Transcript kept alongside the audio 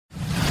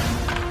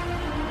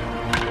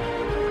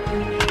Way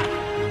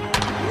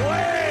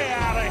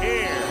out of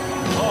here.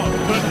 Oh,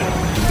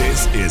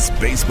 goodness. This is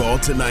Baseball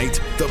Tonight,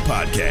 the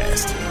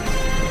podcast.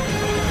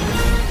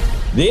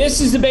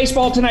 This is the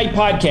Baseball Tonight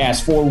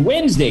podcast for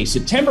Wednesday,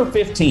 September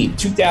 15th,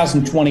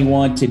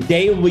 2021.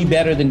 Today will be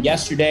better than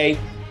yesterday,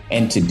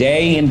 and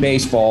today in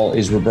baseball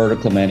is Roberto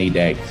Clemente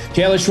Day.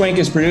 Taylor Schwenk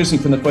is producing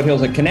from the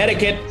foothills of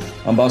Connecticut.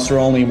 I'm Buster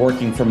Olney,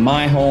 working from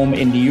my home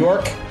in New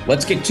York.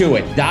 Let's get to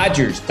it.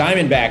 Dodgers,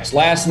 Diamondbacks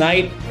last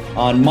night.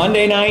 On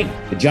Monday night,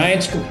 the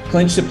Giants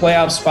clinched the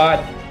playoff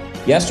spot.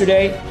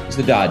 Yesterday is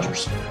the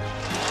Dodgers.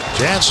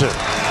 Jansen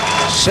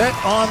set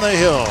on the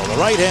hill. The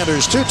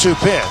right-hander's 2-2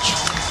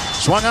 pitch.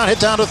 Swung on,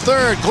 hit down to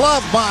third.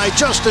 Glove by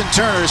Justin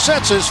Turner.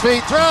 Sets his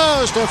feet,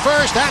 throws to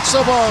first. That's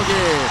the ball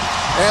game.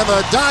 And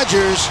the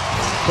Dodgers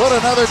put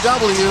another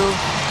W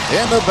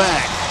in the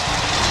bag.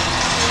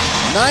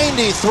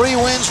 93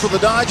 wins for the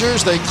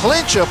Dodgers. They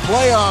clinch a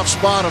playoff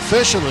spot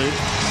officially.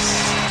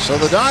 So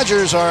the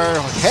Dodgers are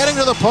heading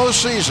to the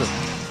postseason.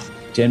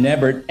 Jim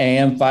Nebbert,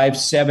 AM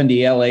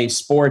 570 LA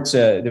Sports.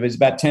 It was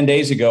about 10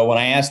 days ago when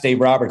I asked Dave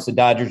Roberts, the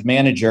Dodgers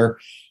manager,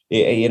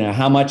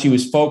 how much he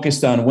was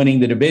focused on winning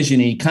the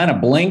division. He kind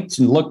of blinked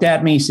and looked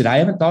at me. He said, I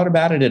haven't thought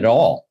about it at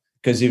all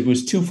because it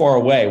was too far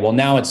away. Well,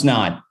 now it's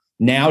not.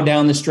 Now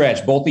down the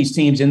stretch, both these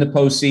teams in the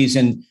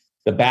postseason,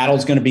 the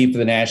battle's going to be for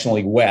the National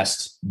League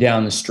West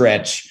down the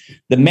stretch.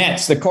 The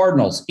Mets, the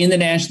Cardinals in the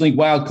National League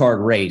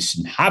wildcard race.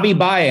 And Javi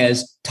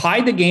Baez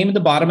tied the game at the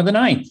bottom of the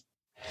ninth.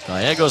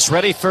 Gallegos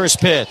ready, first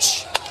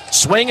pitch.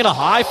 Swing and a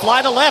high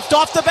fly to left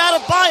off the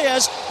bat of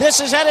Baez. This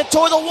is headed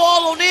toward the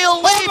wall. O'Neill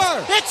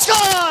leads. It's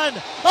gone!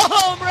 A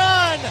home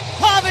run!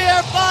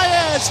 Javier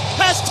Baez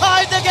has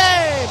tied the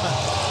game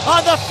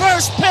on the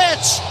first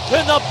pitch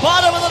in the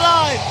bottom of the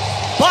ninth.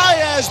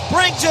 Baez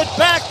brings it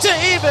back to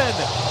even.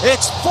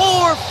 It's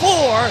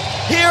 4-4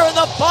 here in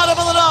the bottom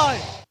of the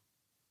ninth.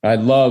 I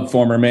love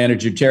former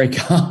manager Terry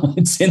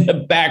Collins in the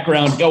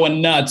background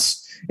going nuts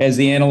as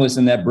the analyst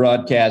in that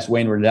broadcast,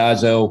 Wayne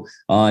Randazzo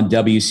on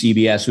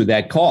WCBS with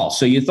that call.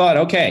 So you thought,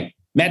 okay,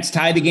 Mets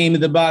tied the game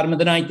at the bottom of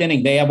the ninth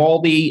inning. They have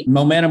all the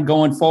momentum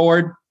going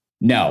forward.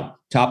 No,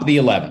 top of the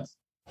 11th.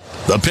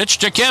 The pitch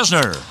to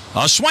Kisner.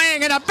 A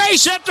swing and a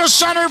base hit to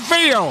center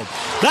field.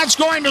 That's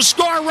going to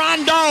score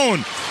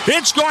Rondon.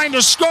 It's going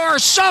to score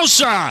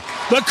Sosa.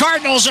 The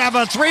Cardinals have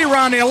a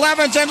 3-run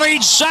 11th and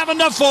lead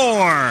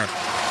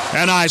 7-4.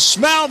 And I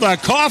smell the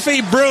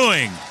coffee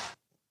brewing.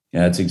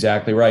 Yeah, that's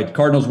exactly right. The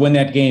Cardinals win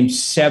that game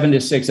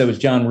 7-6. That was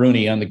John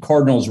Rooney on the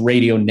Cardinals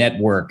radio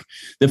network.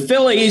 The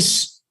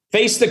Phillies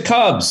face the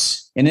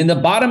Cubs. And in the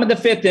bottom of the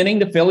fifth inning,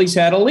 the Phillies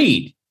had a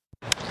lead.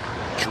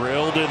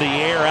 Drilled in the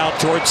air out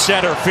towards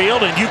center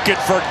field, and you can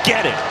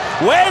forget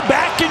it. Way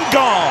back and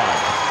gone.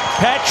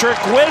 Patrick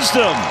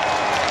Wisdom,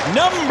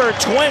 number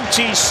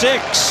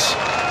 26.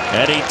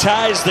 And he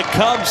ties the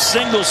Cubs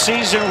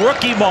single-season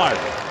rookie mark.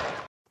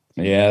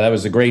 Yeah, that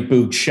was a great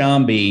boot.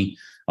 Shambi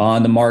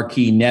on the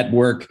Marquee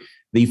Network.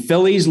 The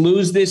Phillies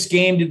lose this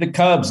game to the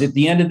Cubs. At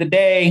the end of the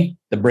day,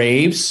 the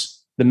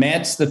Braves, the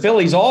Mets, the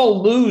Phillies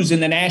all lose in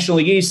the National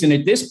League East. And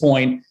at this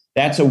point,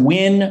 that's a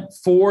win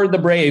for the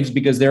Braves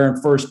because they're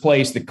in first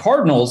place. The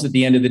Cardinals, at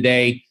the end of the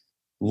day,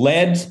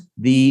 led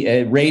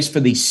the race for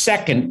the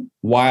second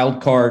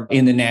wild card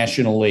in the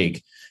National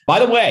League. By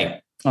the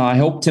way, I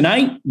hope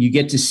tonight you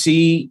get to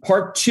see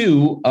part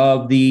 2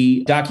 of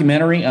the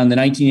documentary on the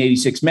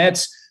 1986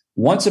 Mets.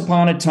 Once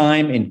Upon a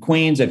Time in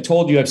Queens. I've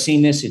told you I've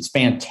seen this. It's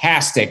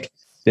fantastic.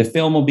 The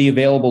film will be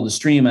available to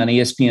stream on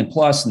ESPN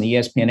Plus and the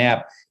ESPN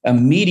app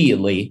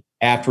immediately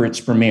after its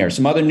premiere.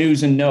 Some other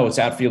news and notes.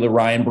 Outfielder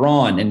Ryan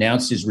Braun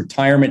announced his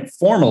retirement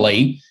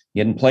formally. He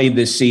hadn't played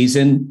this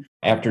season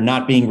after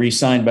not being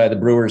re-signed by the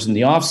Brewers in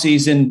the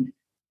offseason.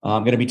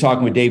 I'm going to be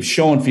talking with Dave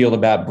Schoenfield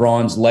about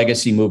Braun's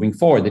legacy moving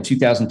forward. The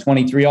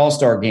 2023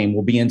 All-Star Game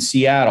will be in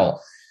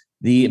Seattle.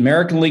 The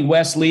American League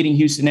West leading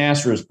Houston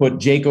Astros put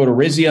Jake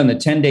Odorizzi on the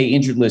 10-day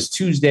injured list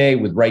Tuesday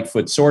with right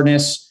foot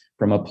soreness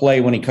from a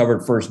play when he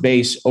covered first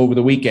base over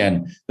the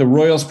weekend. The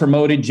Royals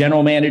promoted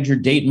general manager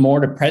Dayton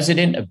Moore to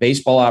president of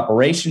baseball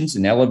operations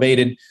and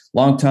elevated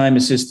longtime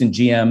assistant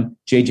GM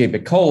J.J.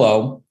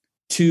 Piccolo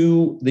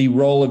to the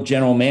role of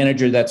general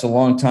manager. That's a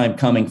long time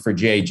coming for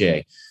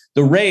J.J.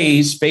 The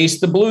Rays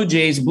faced the Blue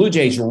Jays. The Blue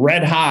Jays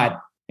red hot,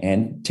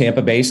 and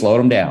Tampa Bay slowed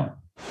them down.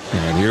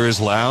 And here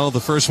is Lau, the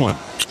first one.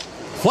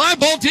 Fly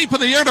ball deep in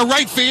the air to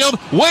right field.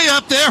 Way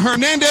up there,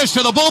 Hernandez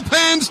to the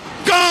bullpens.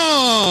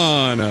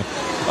 Gone!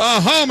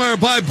 A homer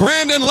by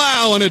Brandon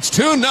Lau, and it's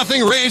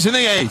 2-0 Rays in the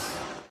eighth.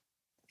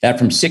 That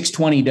from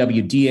 620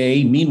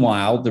 WDA.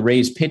 Meanwhile, the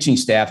Rays pitching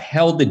staff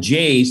held the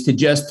Jays to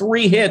just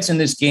 3 hits in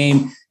this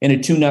game in a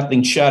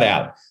 2-0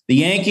 shutout. The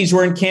Yankees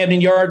were in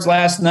Camden Yards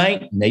last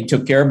night, and they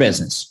took care of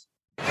business.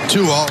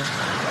 2-0.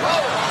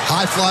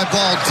 High fly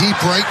ball, deep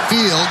right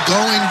field.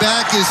 Going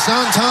back is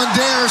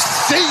Santander.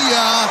 See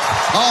ya!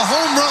 A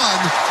home run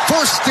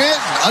for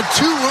Stanton. A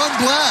 2-run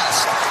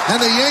blast.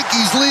 And the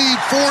Yankees lead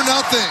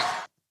 4-0.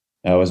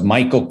 That was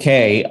Michael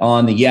Kay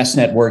on the Yes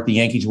Network. The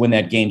Yankees win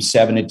that game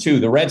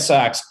 7-2. The Red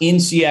Sox in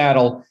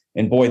Seattle,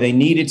 and boy, they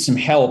needed some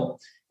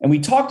help And we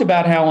talked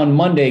about how on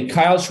Monday,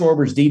 Kyle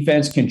Schwarber's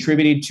defense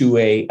contributed to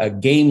a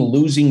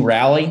game-losing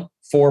rally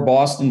for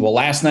Boston. Well,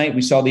 last night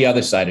we saw the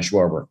other side of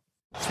Schwarber.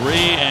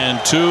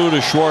 3-2 to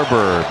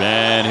Schwarber.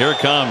 And here it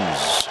comes.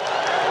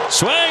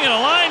 Swing and a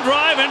line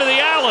drive into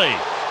the alley.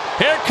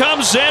 Here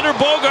comes Xander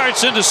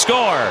Bogaerts in to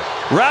score.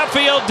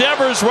 Rafael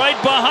Devers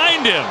right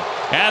behind him.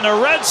 And the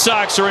Red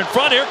Sox are in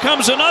front. Here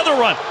comes another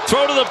run.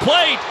 Throw to the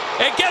plate.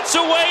 It gets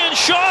away and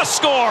Shaw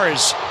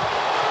scores.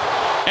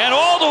 And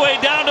all the way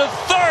down to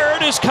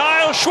third is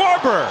Kyle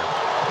Schwarber.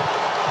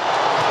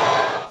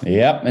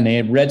 Yep, and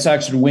the Red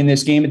Sox would win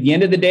this game. At the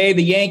end of the day,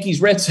 the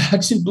Yankees, Red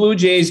Sox, and Blue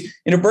Jays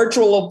in a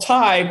virtual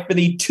tie for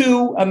the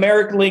 2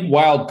 American League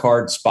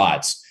wildcard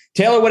spots.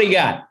 Taylor, what do you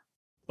got?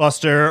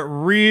 Buster,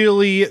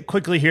 really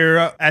quickly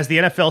here, as the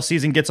NFL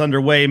season gets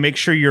underway, make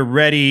sure you're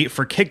ready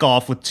for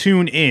kickoff with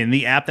TuneIn,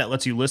 the app that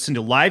lets you listen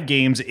to live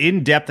games,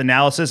 in-depth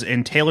analysis,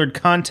 and tailored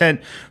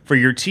content for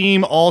your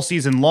team all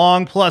season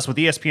long. Plus, with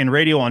ESPN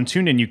Radio on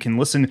TuneIn, you can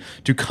listen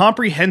to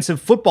comprehensive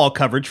football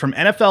coverage from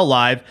NFL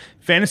Live,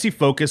 Fantasy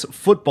Focus,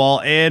 football,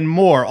 and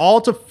more,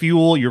 all to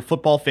fuel your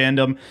football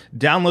fandom.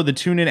 Download the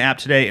TuneIn app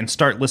today and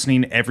start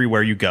listening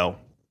everywhere you go.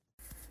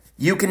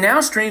 You can now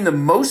stream the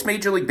most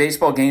Major League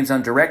Baseball games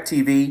on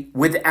DirecTV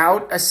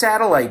without a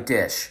satellite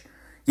dish.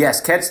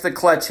 Yes, catch the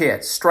clutch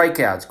hits,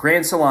 strikeouts,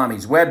 grand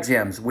salamis, web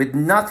gems with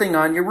nothing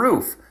on your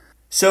roof.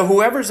 So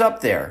whoever's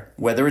up there,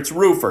 whether it's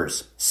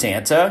roofers,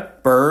 Santa,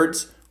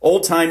 birds,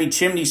 old-timey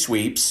chimney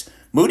sweeps,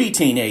 moody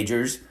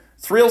teenagers,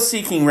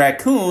 thrill-seeking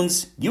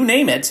raccoons, you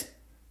name it,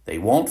 they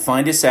won't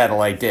find a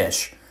satellite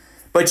dish.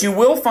 But you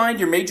will find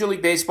your Major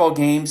League Baseball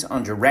games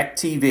on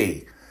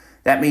DirecTV.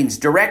 That means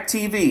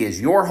DirecTV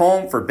is your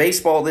home for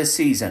baseball this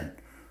season.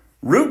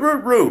 Root,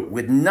 root, root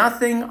with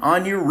nothing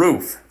on your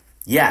roof.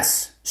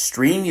 Yes,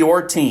 stream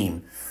your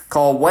team.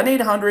 Call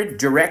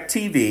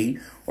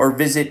 1-800-DIRECTV or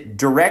visit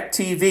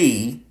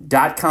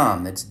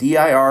directv.com. That's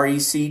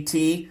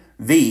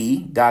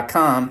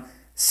DIRECTV.com.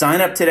 Sign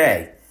up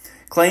today.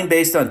 Claim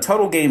based on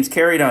total games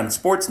carried on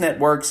sports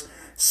networks.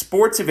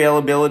 Sports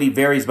availability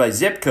varies by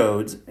zip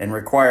codes and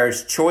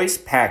requires choice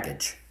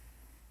package.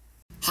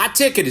 Hot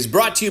Ticket is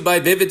brought to you by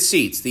Vivid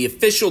Seats, the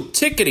official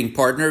ticketing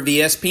partner of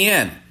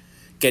ESPN.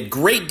 Get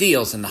great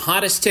deals on the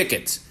hottest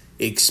tickets.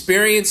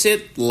 Experience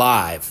it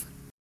live.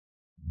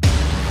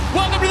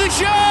 Welcome to the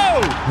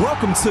show!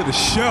 Welcome to the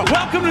show.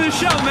 Welcome to the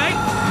show, mate!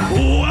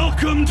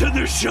 Welcome to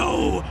the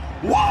show!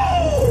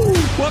 Whoa!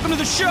 Welcome to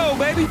the show,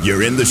 baby!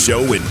 You're in the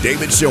show with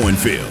David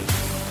Schoenfield.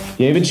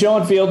 David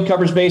Schoenfield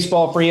covers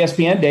baseball for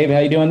ESPN. Dave, how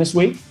you doing this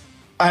week?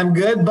 I'm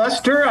good,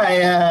 Buster.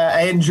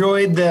 I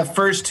enjoyed the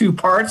first 2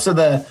 parts of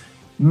the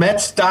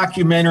Mets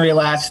documentary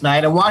last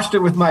night. I watched it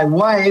with my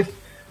wife,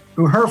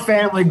 who her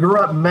family grew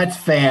up Mets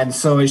fans.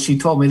 So as she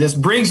told me, this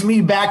brings me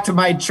back to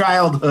my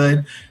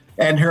childhood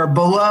and her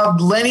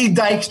beloved Lenny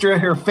Dykstra,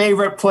 her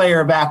favorite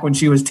player back when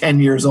she was 10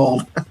 years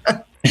old.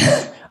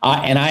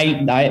 And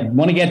I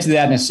want to get to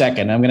that in a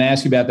second. I'm going to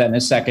ask you about that in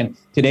a second.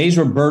 Today's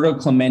Roberto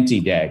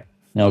Clemente Day.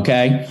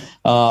 Okay.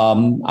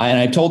 And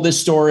I told this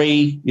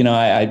story,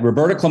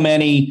 Roberto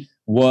Clemente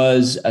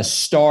was a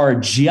star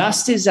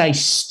just as I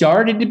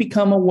started to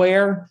become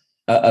aware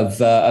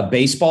of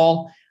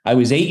baseball. I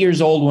was 8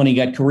 years old when he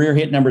got career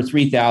hit number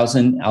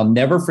 3,000. I'll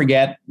never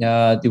forget.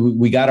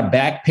 We got a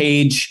back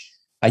page.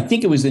 I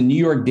think it was the New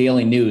York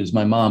Daily News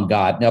my mom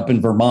got up in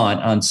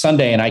Vermont on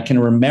Sunday. And I can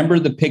remember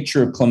the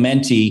picture of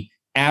Clemente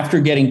after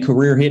getting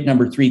career hit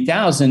number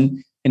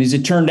 3,000. And as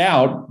it turned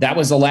out, that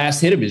was the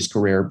last hit of his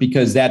career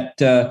because that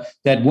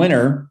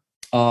winter,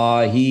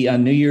 he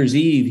on New Year's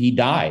Eve, he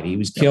died. He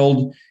was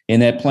killed in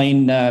that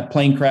plane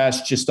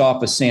crash just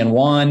off of San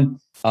Juan.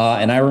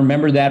 And I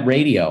remember that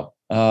radio,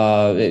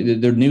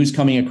 the news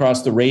coming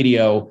across the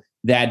radio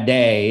that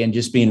day and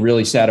just being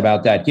really sad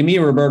about that. Give me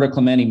a Roberto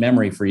Clemente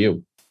memory for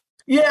you.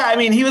 Yeah, I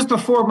mean, he was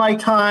before my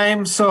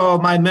time, so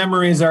my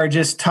memories are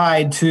just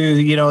tied to,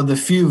 the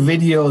few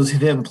videos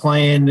of him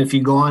playing. If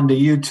you go onto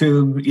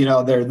YouTube,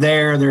 they're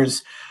there.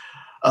 There's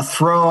a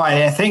throw,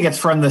 I think it's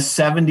from the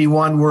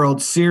 71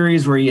 World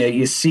Series, where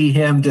you see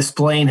him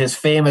displaying his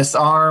famous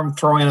arm,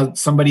 throwing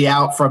somebody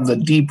out from the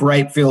deep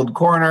right field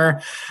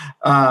corner.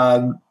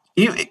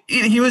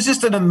 He was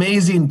just an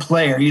amazing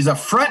player. He's a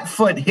front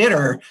foot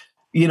hitter,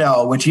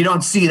 which you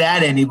don't see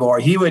that anymore.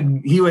 He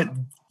would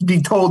be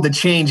told to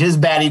change his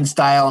batting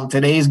style in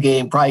today's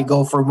game, probably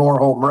go for more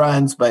home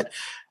runs. But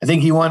I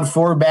think he won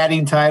 4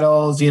 batting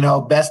titles,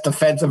 best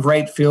defensive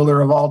right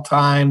fielder of all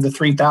time, the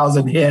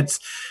 3,000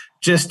 hits.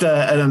 Just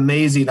an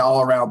amazing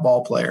all-around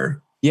ball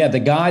player. Yeah, the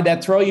guy,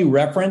 that throw you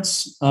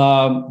reference,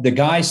 the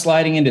guy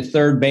sliding into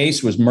third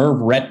base was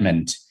Merv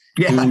Redmond,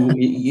 who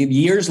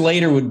years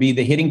later would be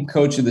the hitting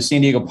coach of the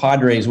San Diego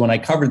Padres when I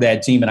covered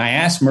that team. And I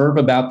asked Merv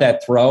about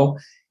that throw,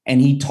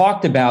 and he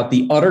talked about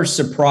the utter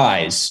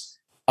surprise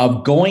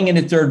of going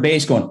into third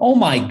base going, oh,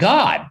 my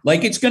God,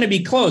 like it's going to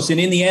be close. And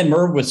in the end,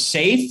 Merv was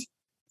safe,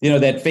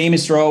 that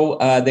famous throw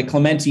that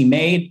Clemente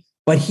made.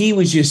 But he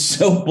was just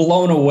so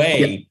blown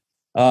away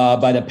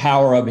by the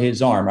power of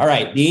his arm. All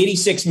right, the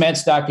 86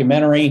 Mets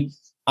documentary,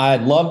 I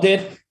loved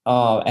it.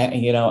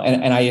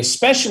 And I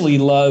especially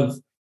love,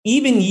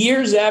 even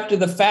years after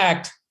the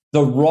fact,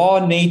 the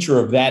raw nature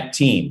of that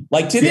team.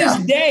 Like to this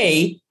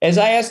day, as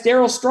I asked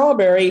Darryl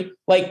Strawberry,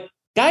 like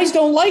guys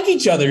don't like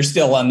each other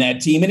still on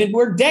that team. And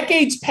we're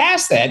decades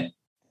past that.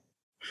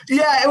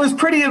 Yeah, it was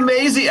pretty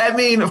amazing. I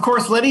mean, of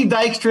course, Lenny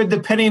Dykstra,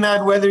 depending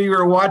on whether you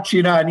were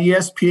watching on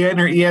ESPN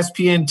or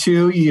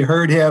ESPN2, you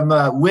heard him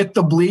with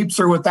the bleeps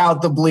or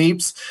without the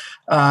bleeps.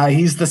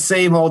 He's the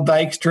same old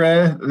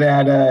Dykstra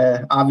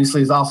that obviously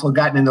has also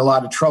gotten into a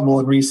lot of trouble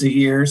in recent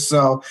years.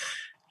 So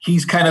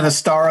he's kind of the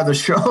star of the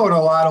show in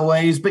a lot of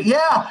ways. But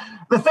yeah,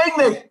 the thing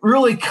that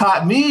really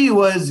caught me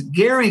was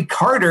Gary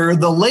Carter,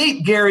 the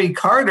late Gary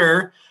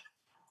Carter,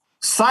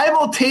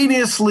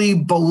 simultaneously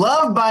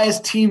beloved by his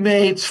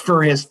teammates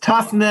for his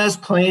toughness,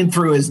 playing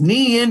through his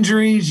knee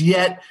injuries,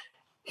 yet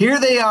here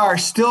they are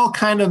still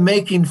kind of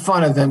making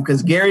fun of him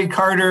because Gary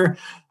Carter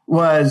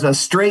was a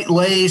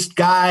straight-laced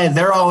guy.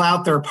 They're all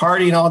out there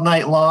partying all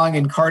night long,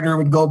 and Carter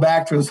would go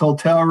back to his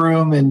hotel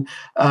room. And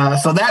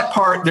so that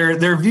part,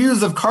 their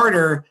views of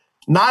Carter,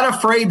 not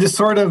afraid to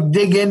sort of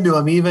dig into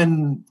him,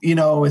 even,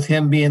 with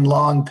him being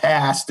long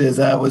past,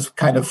 was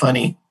kind of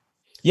funny.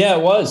 Yeah,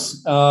 it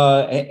was.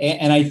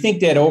 And I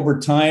think that over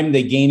time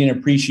they gained an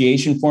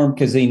appreciation for him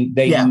because they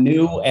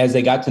knew as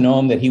they got to know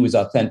him that he was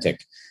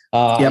authentic.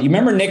 You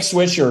remember Nick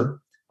Swisher,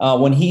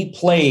 when he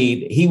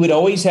played, he would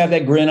always have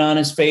that grin on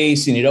his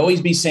face and he'd always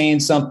be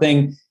saying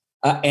something.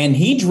 And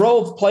he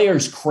drove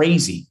players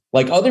crazy.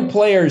 Like other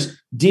players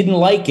didn't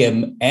like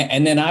him.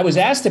 And then I was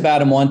asked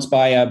about him once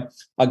by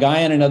a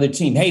guy on another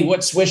team. Hey,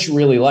 what's Swisher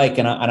really like?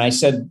 And I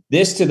said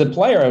this to the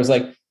player. I was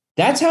like,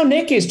 that's how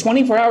Nick is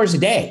 24 hours a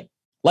day.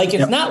 Like,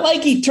 it's not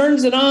like he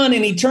turns it on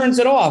and he turns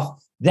it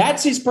off.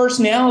 That's his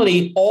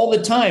personality all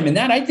the time. And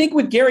that, I think,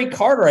 with Gary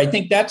Carter, I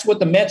think that's what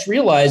the Mets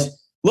realized.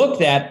 Look,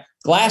 that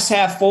glass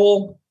half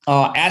full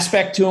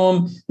aspect to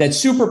him, that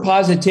super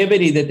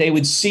positivity that they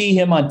would see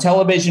him on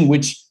television,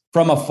 which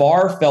from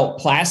afar felt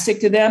plastic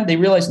to them. They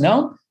realized,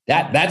 no,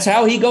 that's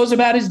how he goes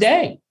about his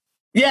day.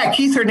 Yeah,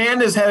 Keith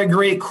Hernandez had a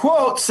great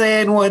quote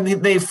saying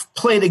when they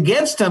played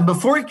against him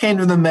before he came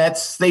to the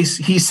Mets, he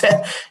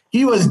said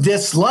he was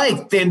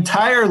disliked. The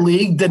entire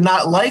league did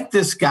not like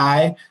this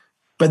guy.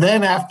 But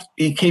then after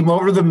he came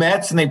over to the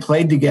Mets and they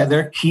played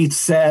together, Keith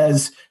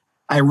says,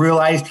 I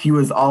realized he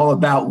was all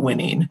about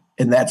winning,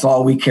 and that's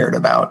all we cared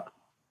about.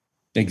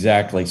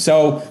 Exactly.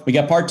 So we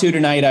got part 2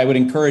 tonight. I would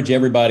encourage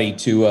everybody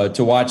to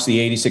watch the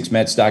 86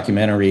 Mets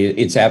documentary.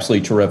 It's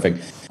absolutely terrific.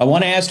 I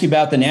want to ask you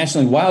about the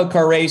National League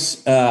wildcard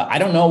race. I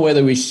don't know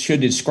whether we should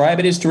describe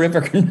it as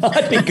terrific or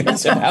not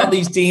because of how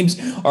these teams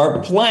are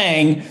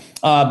playing.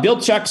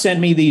 Bill Chuck sent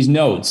me these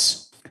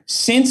notes.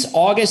 Since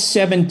August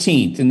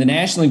 17th in the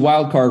National League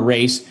wildcard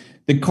race,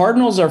 the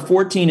Cardinals are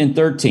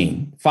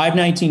 14-13,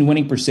 .519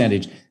 winning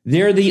percentage.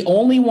 They're the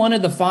only one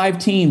of the 5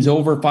 teams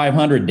over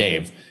 500,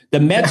 Dave. The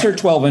Mets are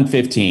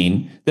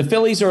 12-15. The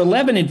Phillies are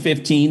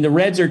 11-15. The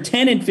Reds are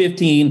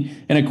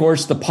 10-15. And of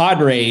course, the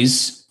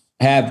Padres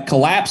have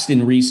collapsed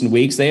in recent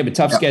weeks. They have a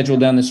tough schedule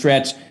down the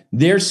stretch.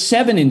 They're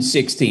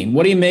 7-16.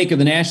 What do you make of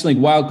the National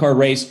League wildcard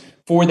race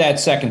for that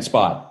second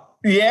spot?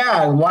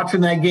 Yeah,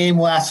 watching that game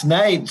last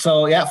night.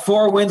 So,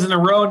 4 wins in a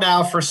row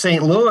now for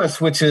St. Louis,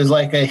 which is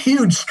like a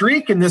huge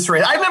streak in this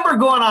race. I remember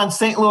going on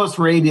St. Louis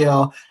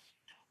radio.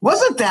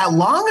 Wasn't that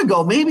long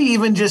ago, maybe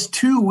even just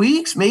 2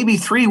 weeks, maybe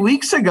 3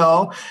 weeks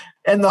ago.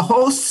 And the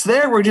hosts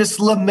there were just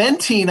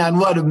lamenting on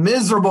what a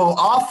miserable,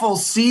 awful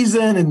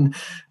season and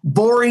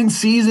boring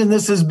season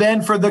this has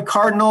been for the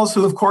Cardinals,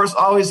 who, of course,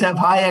 always have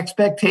high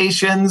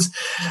expectations.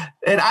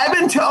 And I've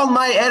been telling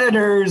my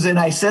editors, and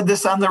I said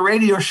this on the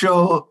radio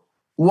show,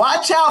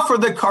 watch out for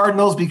the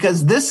Cardinals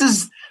because this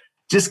is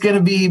just going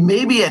to be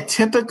maybe a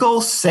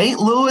typical St.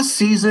 Louis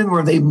season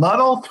where they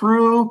muddle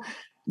through.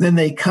 Then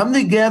they come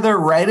together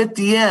right at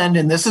the end.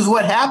 And this is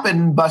what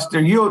happened, Buster.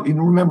 You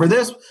remember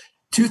this?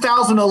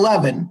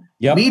 2011,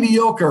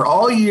 mediocre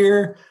all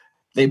year.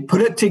 They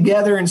put it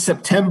together in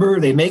September.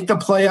 They make the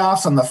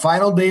playoffs on the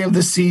final day of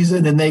the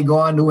season, and they go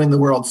on to win the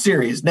World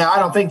Series. Now, I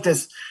don't think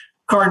this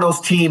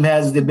Cardinals team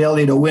has the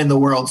ability to win the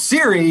World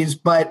Series,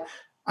 but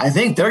I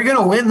think they're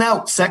going to win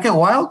that second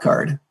wild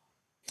card.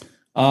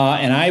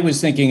 And I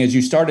was thinking, as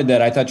you started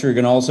that, I thought you were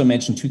going to also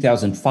mention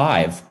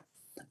 2005.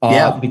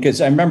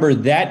 Because I remember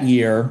that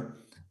year,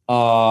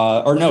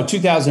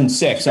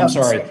 2006, I'm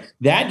sorry.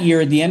 That year,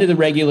 at the end of the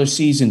regular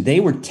season, they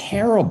were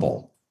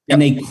terrible.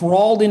 And they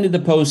crawled into the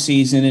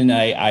postseason, and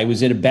I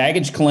was at a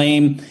baggage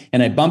claim,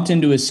 and I bumped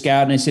into a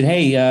scout, and I said,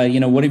 hey,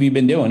 what have you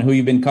been doing? Who have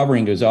you been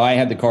covering? He goes, I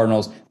had the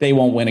Cardinals. They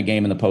won't win a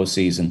game in the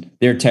postseason.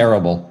 They're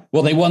terrible.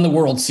 Well, they won the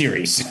World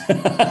Series.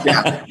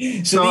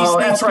 So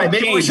that's right.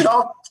 Maybe we should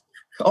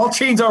all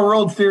change our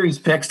World Series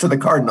picks to the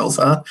Cardinals,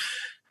 huh?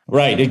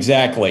 Right,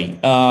 exactly.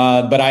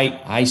 But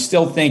I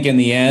still think in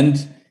the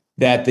end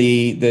that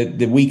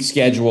the weak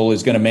schedule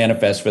is going to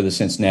manifest for the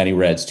Cincinnati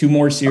Reds. 2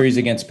 more series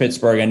against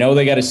Pittsburgh. I know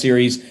they got a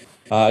series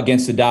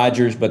against the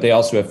Dodgers, but they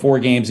also have 4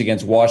 games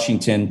against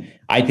Washington.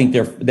 I think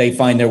they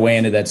find their way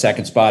into that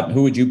second spot.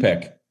 Who would you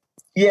pick?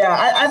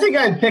 Yeah, I think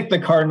I'd pick the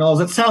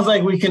Cardinals. It sounds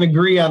like we can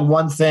agree on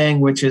one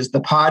thing, which is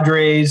the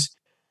Padres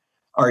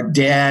are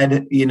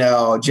dead.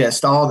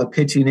 Just all the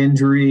pitching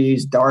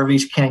injuries.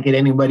 Darvish can't get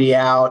anybody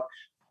out.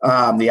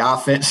 The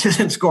offense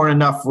isn't scoring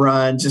enough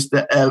runs. Just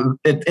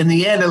in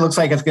the end, it looks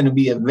like it's going to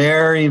be a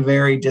very,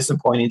 very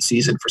disappointing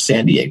season for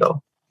San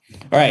Diego.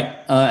 All right.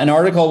 An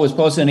article was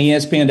posted on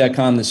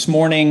ESPN.com this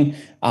morning.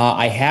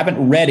 I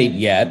haven't read it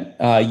yet.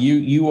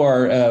 You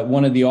are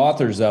one of the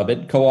authors of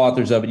it,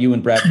 co-authors of it, you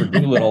and Bradford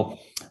Doolittle.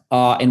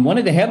 And one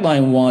of the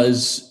headline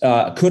was,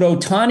 could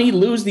Ohtani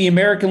lose the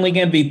American League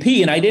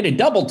MVP? And I did a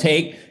double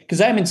take because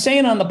I've been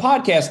saying on the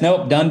podcast,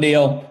 nope, done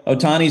deal.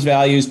 Ohtani's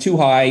value is too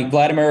high.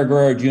 Vladimir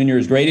Guerrero Jr.,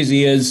 as great as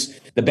he is,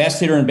 the best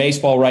hitter in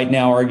baseball right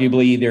now,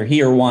 arguably either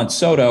he or Juan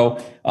Soto,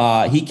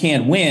 he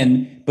can't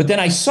win. But then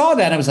I saw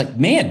that and I was like,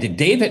 man, did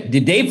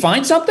Dave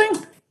find something?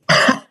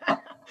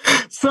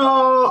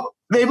 So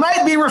they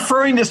might be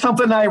referring to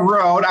something I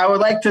wrote. I would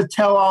like to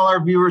tell all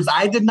our viewers,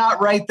 I did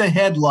not write the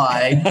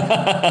headline.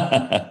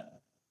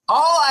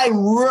 All I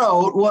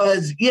wrote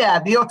was,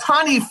 the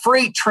Ohtani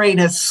freight train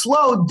has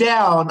slowed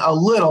down a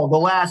little the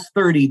last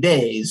 30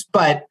 days,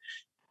 but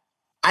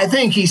I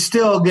think he's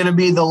still going to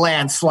be the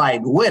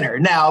landslide winner.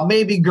 Now,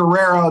 maybe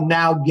Guerrero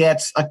now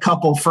gets a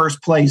couple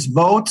first place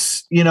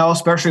votes,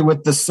 especially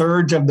with the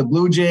surge of the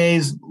Blue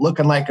Jays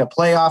looking like a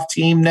playoff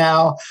team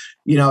now.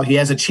 He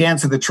has a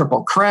chance of the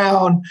Triple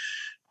Crown.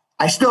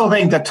 I still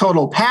think the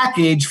total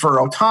package for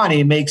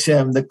Ohtani makes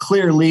him the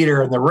clear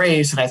leader in the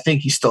race, and I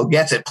think he still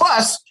gets it.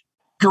 Plus,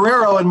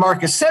 Guerrero and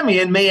Marcus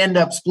Semien may end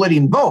up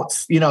splitting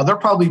votes. They're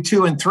probably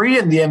 2 and 3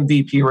 in the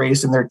MVP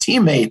race and their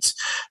teammates,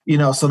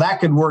 so that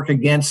could work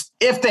against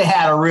if they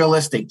had a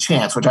realistic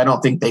chance, which I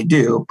don't think they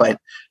do. But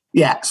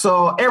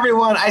so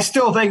everyone, I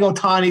still think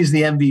Ohtani's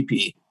the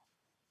MVP.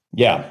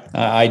 Yeah,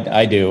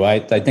 I do. I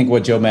think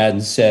what Joe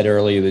Maddon said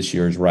earlier this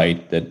year is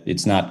right, that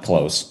it's not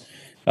close.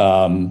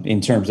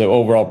 In terms of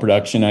overall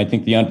production, I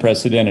think the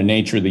unprecedented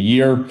nature of the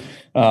year,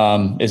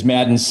 as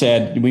Maddon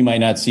said, we might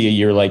not see a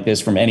year like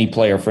this from any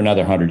player for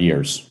another 100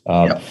 years,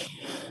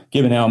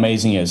 given how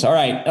amazing he is. All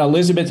right.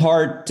 Elizabeth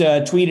Hart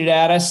tweeted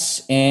at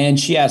us, and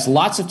she asked,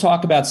 lots of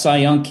talk about Cy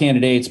Young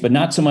candidates, but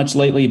not so much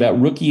lately about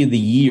Rookie of the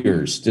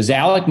Years. Does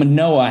Alek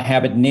Manoah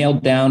have it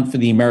nailed down for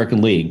the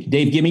American League?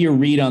 Dave, give me your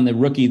read on the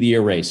Rookie of the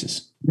Year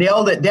races.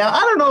 Nailed it down. I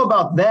don't know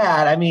about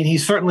that. I mean, he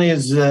certainly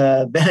has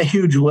been a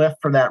huge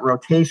lift for that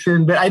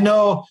rotation, but I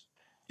know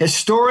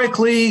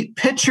historically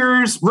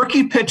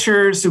rookie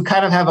pitchers who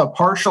kind of have a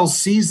partial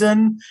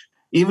season,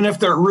 even if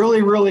they're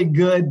really, really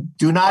good,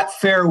 do not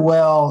fare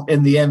well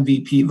in the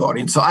MVP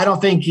voting. So I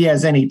don't think he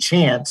has any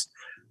chance.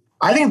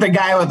 I think the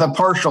guy with a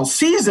partial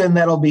season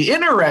that'll be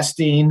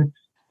interesting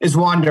is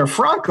Wander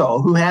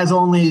Franco, who has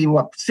only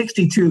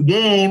 62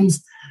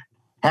 games,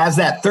 has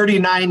that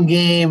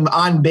 39-game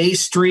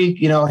on-base streak.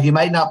 He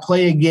might not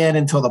play again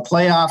until the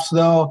playoffs,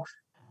 though.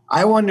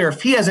 I wonder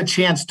if he has a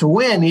chance to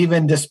win,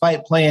 even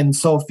despite playing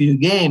so few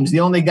games.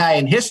 The only guy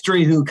in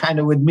history who kind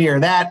of would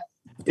mirror that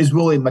is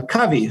Willie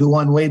McCovey, who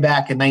won way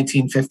back in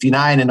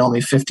 1959 in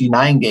only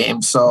 59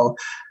 games. So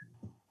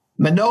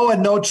Manoah,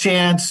 no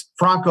chance.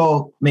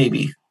 Franco,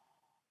 maybe.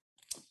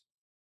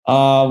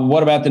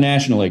 What about the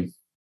National League?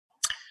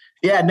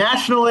 Yeah,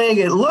 National League,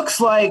 it looks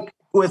like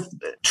with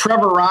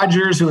Trevor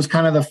Rogers, who was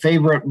kind of the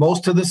favorite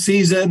most of the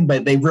season,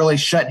 but they really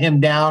shut him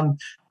down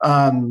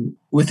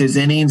with his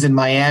innings in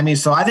Miami.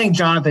 So I think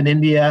Jonathan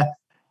India,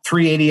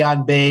 380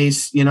 on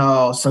base,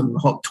 some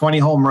 20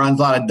 home runs,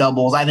 a lot of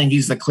doubles. I think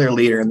he's the clear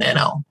leader in the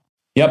NL.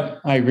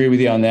 Yep, I agree with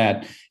you on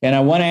that. And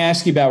I want to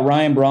ask you about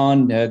Ryan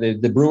Braun.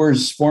 The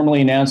Brewers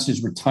formally announced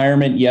his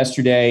retirement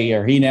yesterday,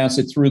 or he announced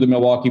it through the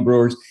Milwaukee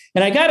Brewers.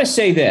 And I got to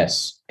say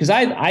this, because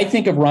I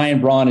think of Ryan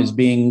Braun as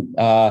being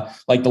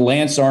like the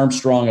Lance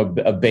Armstrong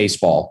of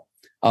baseball.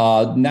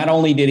 Not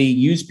only did he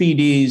use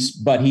PDs,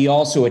 but he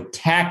also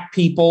attacked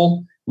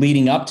people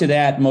leading up to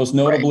that. Most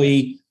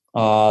notably,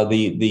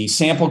 the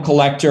sample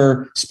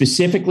collector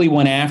specifically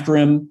went after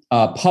him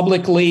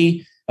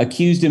publicly,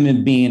 accused him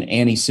of being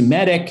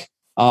anti-Semitic.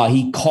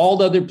 He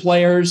called other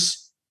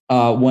players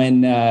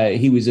when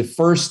he was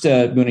first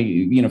had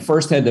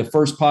the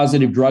first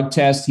positive drug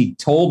test. He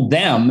told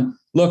them,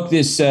 "Look,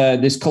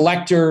 this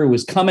collector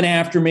was coming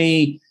after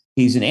me.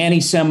 He's an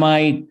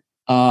anti-Semite,"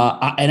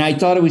 and I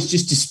thought it was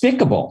just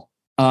despicable.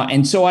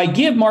 And so I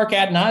give Mark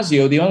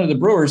Attanasio, the owner of the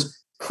Brewers,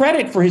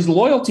 credit for his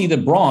loyalty to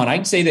Braun.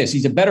 I'd say this: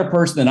 he's a better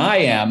person than I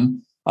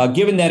am.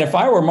 Given that if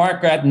I were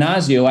Mark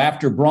Attanasio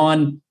after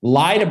Braun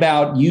lied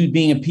about you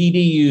being a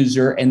PD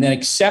user and then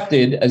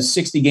accepted a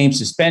 60-game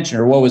suspension,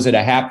 or what was it,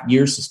 a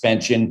half-year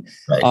suspension,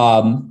 right.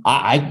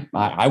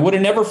 I would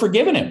have never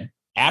forgiven him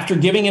after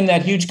giving him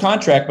that huge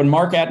contract, but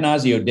Mark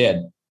Attanasio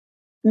did.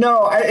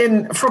 No,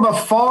 and from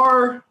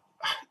afar,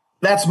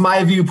 that's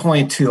my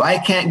viewpoint too. I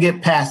can't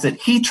get past it.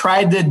 He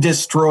tried to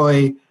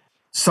destroy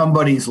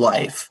somebody's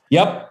life.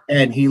 Yep.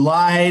 And he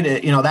lied.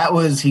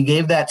 He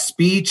gave that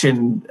speech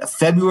in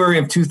February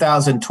of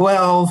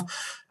 2012.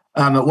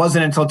 It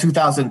wasn't until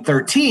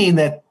 2013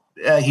 that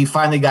he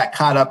finally got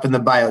caught up in the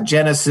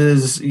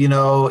biogenesis,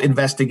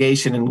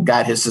 investigation and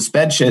got his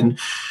suspension.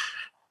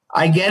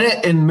 I get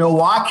it. In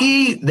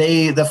Milwaukee,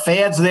 the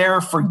fans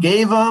there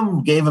forgave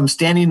him, gave him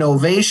standing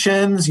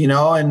ovations,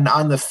 and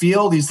on the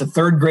field, he's the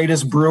third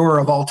greatest Brewer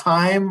of all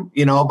time,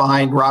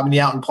 behind Robin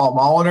Yount and Paul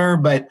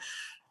Molitor. But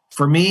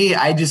for me,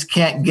 I just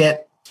can't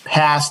get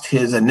past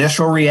his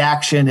initial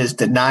reaction, his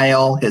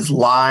denial, his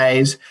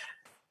lies,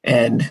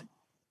 and,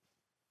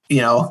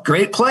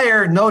 great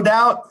player, no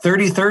doubt,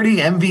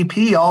 30-30,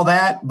 MVP, all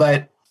that.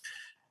 But,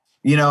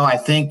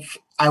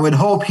 I would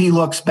hope he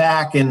looks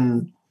back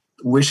and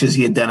wishes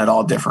he had done it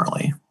all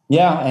differently.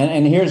 Yeah.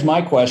 And here's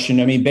my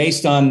question. I mean,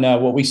 based on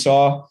what we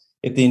saw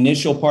at the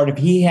initial part, if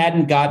he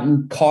hadn't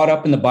gotten caught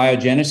up in the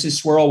biogenesis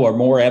swirl where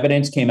more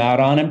evidence came out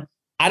on him,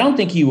 I don't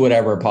think he would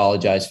ever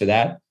apologize for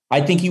that.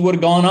 I think he would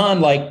have gone on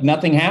like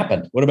nothing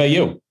happened. What about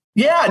you?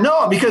 Yeah,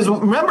 no, because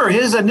remember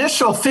his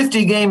initial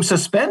 50-game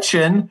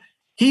suspension,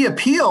 he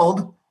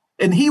appealed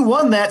and he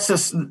won that,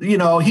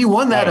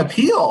 that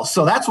appeal.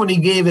 So that's when he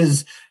gave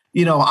his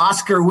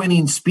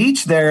Oscar-winning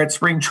speech there at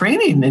spring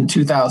training in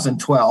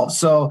 2012.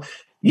 So,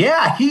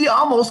 yeah, he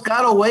almost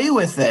got away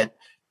with it.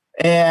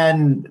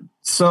 And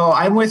so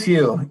I'm with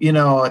you.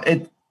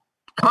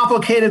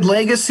 Complicated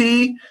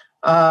legacy.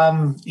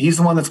 He's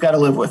the one that's got to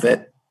live with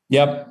it.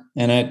 Yep.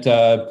 And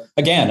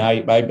again,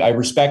 I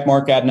respect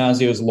Mark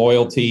Attanasios's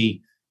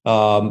loyalty,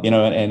 and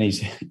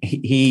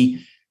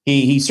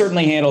he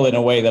certainly handled it in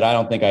a way that I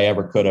don't think I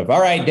ever could have.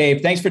 All right,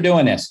 Dave, thanks for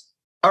doing this.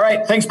 All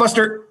right. Thanks,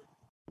 Buster.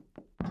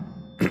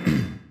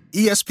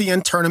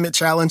 ESPN Tournament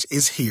Challenge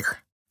is here.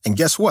 And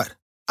guess what?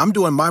 I'm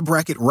doing my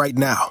bracket right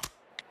now.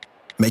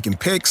 Making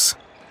picks,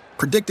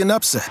 predicting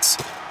upsets,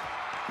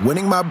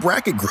 winning my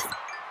bracket group,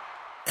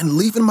 and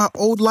leaving my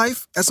old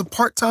life as a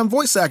part-time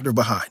voice actor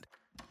behind.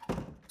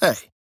 Hey,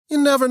 you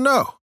never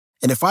know.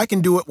 And if I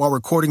can do it while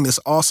recording this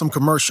awesome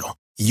commercial,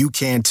 you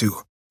can too.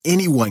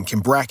 Anyone can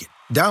bracket.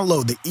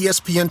 Download the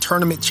ESPN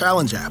Tournament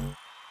Challenge app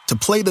to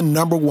play the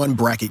 #1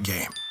 bracket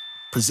game.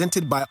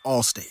 Presented by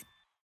Allstate.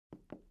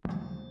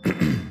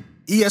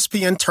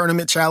 ESPN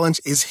Tournament Challenge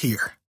is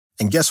here.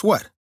 And guess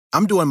what?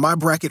 I'm doing my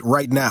bracket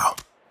right now.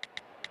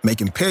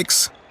 Making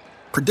picks,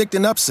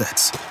 predicting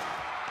upsets,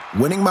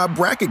 winning my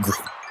bracket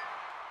group,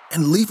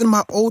 and leaving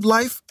my old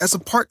life as a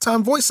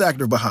part-time voice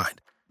actor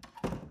behind.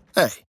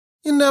 Hey,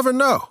 you never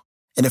know.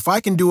 And if I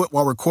can do it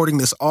while recording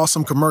this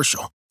awesome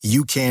commercial,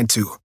 you can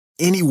too.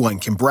 Anyone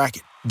can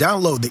bracket.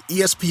 Download the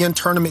ESPN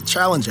Tournament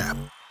Challenge app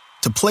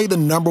to play the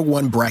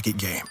 #1 bracket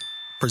game.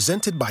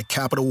 Presented by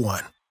Capital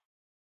One.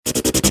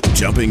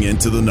 Jumping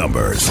into the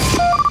numbers.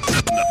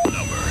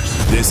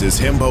 This is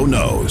Hembo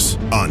Knows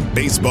on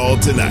Baseball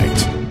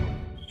Tonight.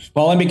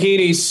 Paul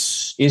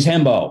Hembekides is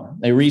Hembo,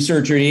 a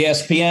researcher at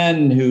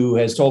ESPN who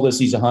has told us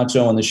he's a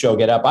honcho on the show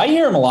Get Up. I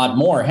hear him a lot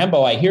more.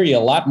 Hembo, I hear you a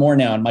lot more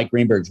now on Mike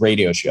Greenberg's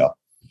radio show.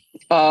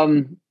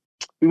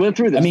 We went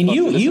through this. I mean,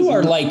 you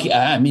are like,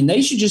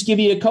 they should just give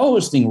you a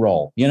co-hosting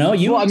role. Take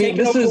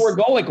over where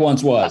Golic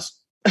once was.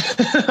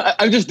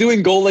 I'm just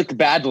doing Golic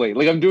badly.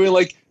 Like I'm doing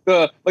like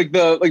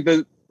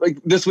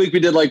this week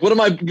we did what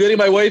am I getting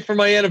my wife for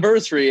my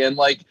anniversary and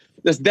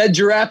this dead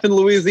giraffe in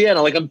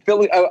Louisiana.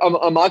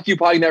 I'm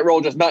occupying that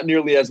role, just not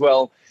nearly as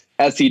well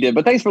as he did.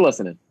 But thanks for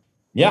listening.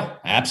 Yeah,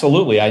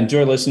 absolutely. I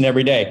enjoy listening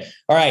every day.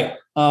 All right.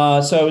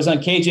 So I was on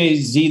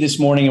KJZ this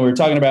morning and we were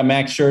talking about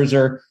Max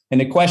Scherzer.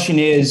 And the question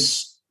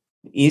is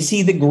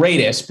he the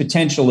greatest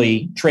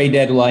potentially trade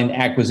deadline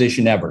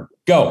acquisition ever?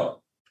 Go.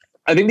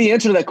 I think the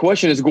answer to that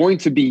question is going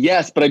to be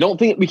yes, but I don't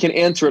think we can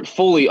answer it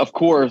fully, of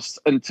course,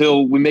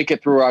 until we make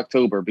it through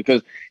October,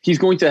 because he's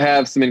going to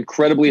have some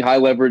incredibly high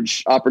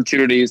leverage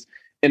opportunities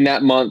in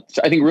that month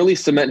to, I think, really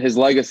cement his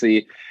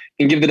legacy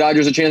and give the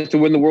Dodgers a chance to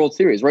win the World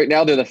Series. Right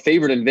now, they're the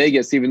favorite in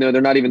Vegas, even though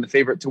they're not even the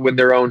favorite to win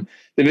their own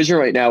division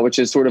right now, which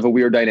is sort of a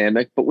weird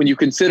dynamic. But when you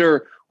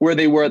consider where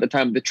they were at the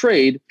time of the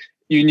trade,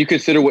 you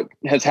consider what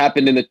has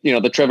happened in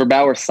the Trevor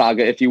Bauer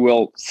saga, if you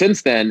will,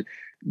 since then,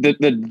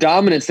 the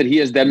dominance that he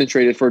has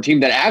demonstrated for a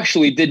team that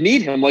actually did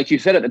need him, like you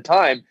said at the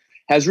time,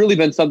 has really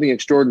been something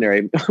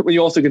extraordinary. When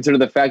you also consider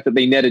the fact that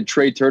they netted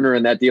Trey Turner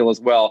in that deal as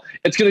well,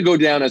 it's going to go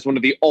down as one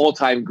of the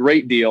all-time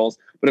great deals.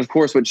 But of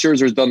course, what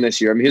Scherzer's done this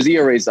year, his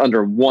ERA is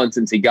under 1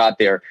 since he got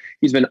there.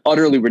 He's been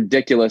utterly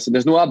ridiculous, and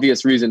there's no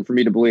obvious reason for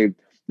me to believe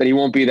that he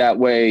won't be that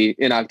way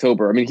in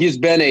October. He's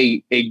been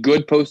a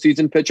good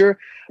postseason pitcher,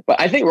 but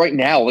I think right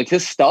now,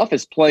 his stuff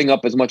is playing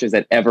up as much as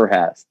it ever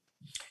has.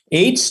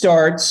 8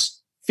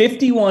 starts,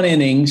 51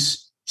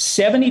 innings,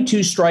 72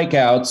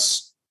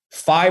 strikeouts,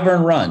 5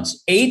 earned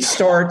runs. 8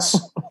 starts,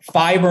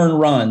 5 earned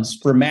runs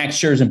for Max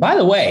Scherzer. And by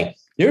the way,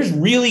 there's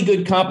really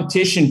good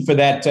competition for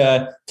that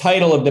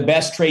title of the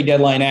best trade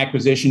deadline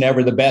acquisition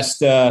ever, the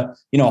best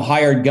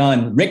hired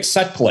gun. Rick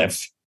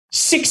Sutcliffe,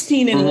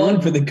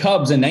 16-1 for the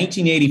Cubs in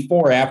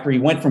 1984 after he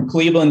went from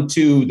Cleveland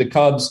to the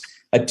Cubs,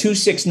 a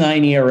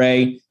 2.69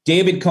 ERA.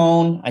 David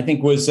Cone, I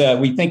think, was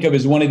we think of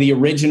as one of the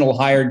original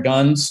hired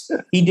guns.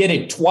 He did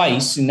it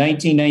twice. In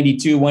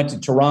 1992, went to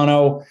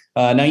Toronto.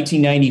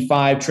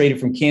 1995, traded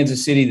from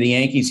Kansas City to the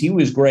Yankees. He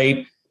was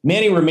great.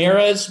 Manny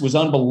Ramirez was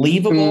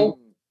unbelievable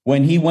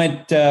when he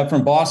went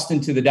from Boston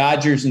to the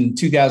Dodgers in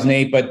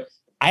 2008. But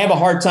I have a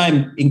hard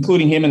time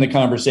including him in the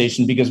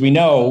conversation because we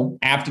know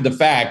after the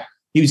fact,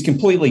 he was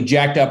completely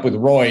jacked up with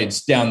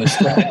roids down the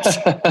stretch.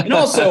 And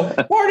also,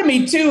 part of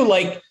me too,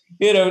 like,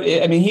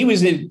 he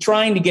was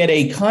trying to get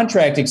a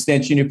contract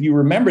extension. If you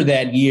remember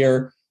that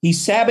year, he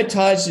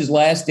sabotaged his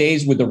last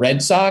days with the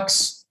Red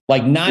Sox,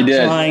 like not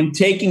trying,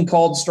 taking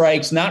called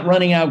strikes, not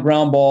running out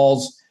ground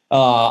balls,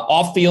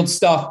 off-field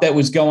stuff that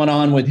was going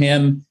on with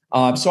him.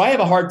 So I have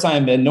a hard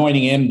time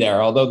anointing him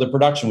there, although the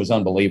production was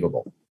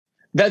unbelievable.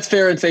 That's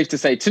fair and safe to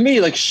say. To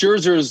me, like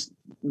Scherzer's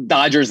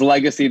Dodgers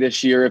legacy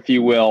this year, if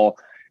you will,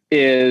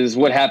 is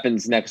what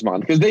happens next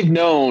month, because they've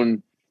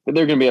known that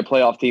they're going to be a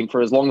playoff team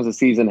for as long as the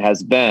season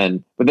has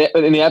been. But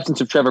in the absence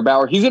of Trevor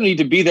Bauer, he's going to need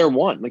to be their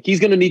one. Like, he's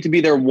going to need to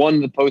be their one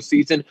in the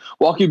postseason.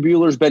 Walker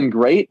Buehler's been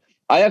great.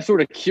 I have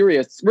sort of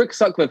curious. Rick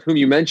Sutcliffe, whom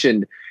you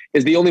mentioned,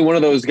 is the only one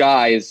of those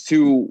guys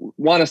who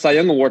won a Cy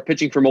Young Award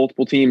pitching for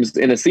multiple teams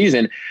in a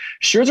season.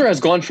 Scherzer has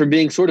gone from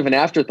being sort of an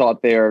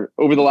afterthought there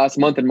over the last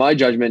month, in my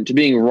judgment, to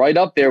being right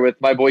up there with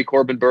my boy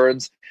Corbin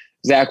Burns,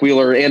 Zach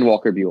Wheeler, and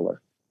Walker Buehler.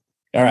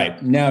 All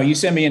right. Now, you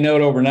sent me a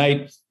note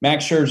overnight.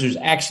 Max Scherzer's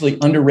actually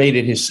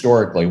underrated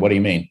historically. What do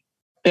you mean?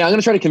 Yeah, I'm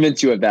going to try to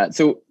convince you of that.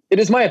 So it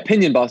is my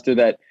opinion, Buster,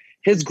 that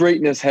his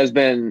greatness has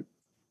been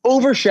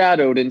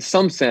overshadowed in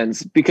some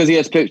sense because he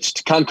has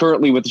pitched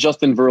concurrently with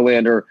Justin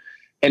Verlander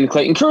and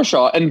Clayton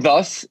Kershaw. And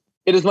thus,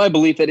 it is my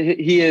belief that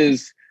he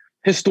is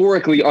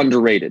historically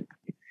underrated.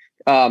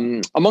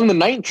 Among the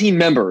 19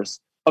 members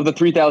of the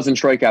 3,000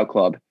 strikeout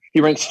club,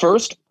 he ranks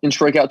first in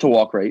strikeout to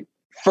walk rate,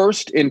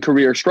 first in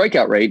career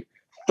strikeout rate,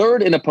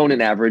 third in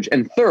opponent average,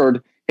 and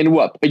third in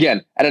WHIP.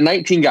 Again, out of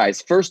 19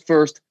 guys, first,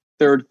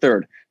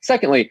 third.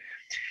 Secondly,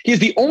 he's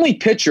the only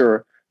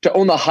pitcher to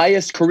own the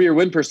highest career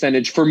win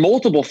percentage for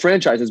multiple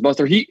franchises,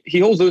 Buster. He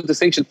holds those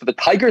distinctions for the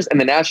Tigers and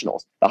the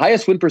Nationals, the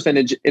highest win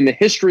percentage in the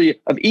history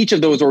of each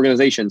of those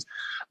organizations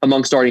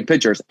among starting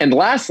pitchers. And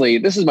lastly,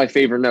 this is my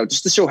favorite note,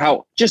 just to show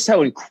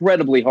how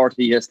incredibly hard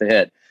he is to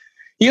hit.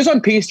 He is on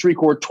pace to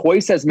record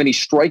twice as many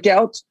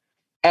strikeouts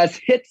as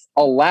hits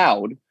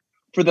allowed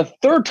for the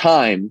third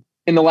time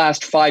in the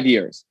last 5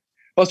 years.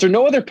 Buster,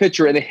 no other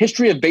pitcher in the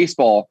history of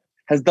baseball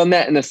has done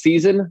that in a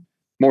season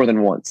more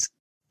than once.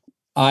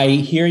 I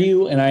hear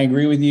you and I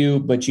agree with you,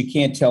 but you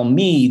can't tell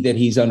me that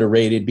he's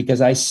underrated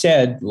because I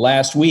said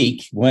last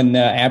week when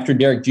after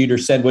Derek Jeter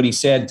said what he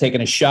said,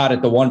 taking a shot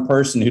at the one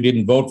person who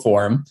didn't vote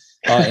for him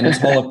in his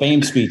Hall of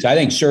Fame speech, I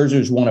think Scherzer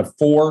is one of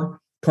 4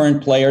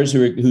 current players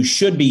who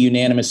should be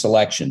unanimous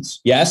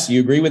selections. Yes, you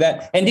agree with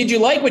that? And did you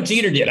like what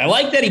Jeter did? I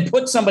like that he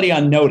put somebody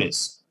on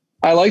notice.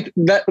 I like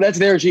that. That's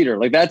Derek Jeter.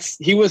 Like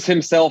he was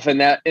himself in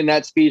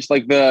that speech.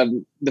 Like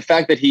the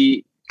fact that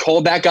he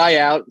called that guy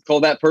out,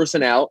 called that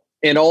person out,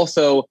 and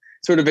also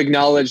sort of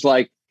acknowledged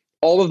like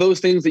all of those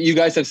things that you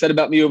guys have said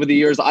about me over the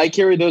years. I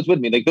carry those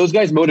with me. Like those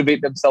guys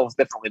motivate themselves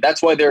differently.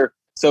 That's why they're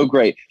so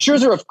great.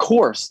 Scherzer, of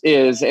course,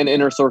 is an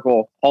inner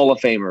circle Hall of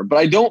Famer, but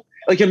I don't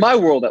like in my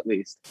world at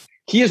least.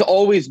 He has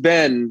always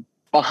been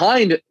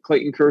behind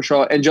Clayton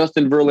Kershaw and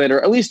Justin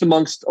Verlander, at least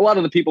amongst a lot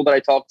of the people that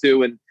I talk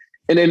to, and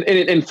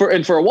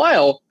for a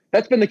while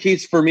that's been the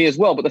case for me as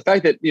well. But the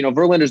fact that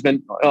Verlander's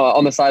been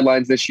on the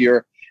sidelines this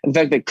year, and the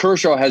fact that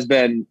Kershaw has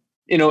been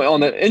on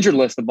the injured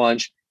list a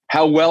bunch,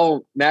 how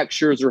well Max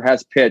Scherzer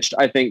has pitched,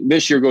 I think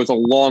this year goes a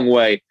long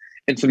way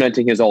in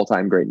cementing his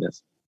all-time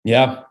greatness.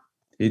 Yeah,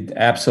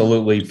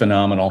 absolutely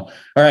phenomenal.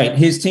 All right,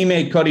 his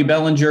teammate Cody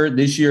Bellinger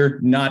this year,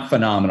 not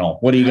phenomenal.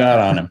 What do you got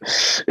on him?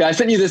 Yeah, I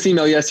sent you this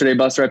email yesterday,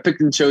 Buster. I picked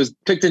and choose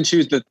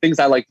the things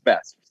I liked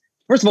best.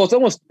 First of all, it's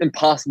almost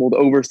impossible to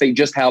overstate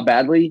just how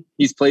badly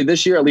he's played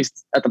this year, at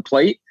least at the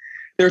plate.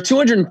 There are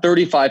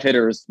 235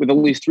 hitters with at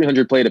least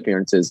 300 plate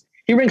appearances.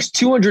 He ranks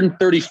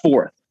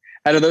 234th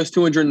out of those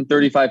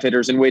 235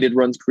 hitters in weighted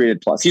runs created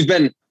plus. He's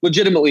been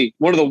legitimately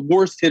one of the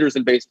worst hitters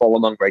in baseball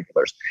among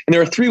regulars. And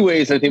there are 3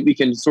 ways I think we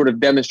can sort of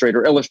demonstrate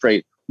or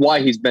illustrate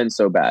why he's been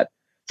so bad.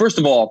 First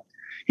of all,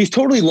 he's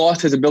totally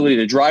lost his ability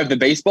to drive the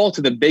baseball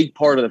to the big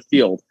part of the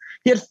field.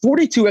 He had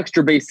 42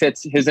 extra base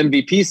hits his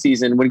MVP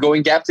season when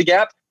going gap to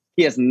gap.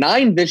 He has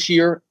 9 this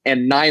year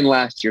and 9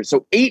 last year.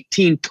 So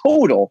 18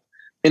 total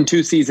in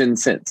 2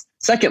 seasons since.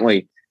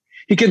 Secondly,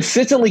 he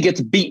consistently gets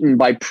beaten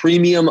by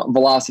premium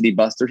velocity,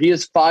 Buster. He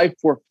is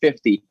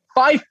 5-4-50.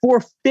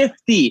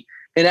 5-4-50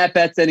 in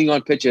at-bats ending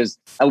on pitches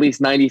at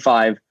least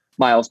 95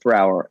 miles per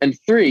hour. And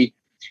 3,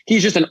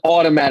 he's just an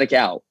automatic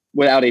out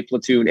without a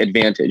platoon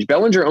advantage.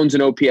 Bellinger owns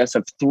an OPS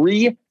of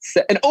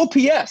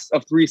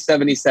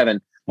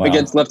 377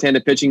 against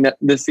left-handed pitching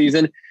this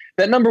season.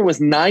 That number was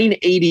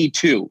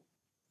 982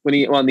 when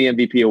he won the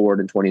MVP award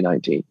in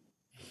 2019.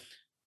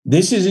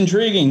 This is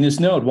intriguing, this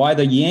note, why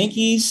the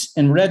Yankees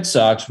and Red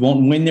Sox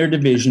won't win their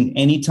division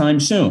anytime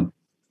soon.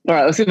 All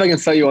right, let's see if I can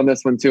sell you on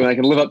this one, too, and I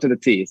can live up to the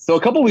T. So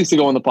a couple weeks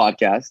ago on the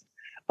podcast,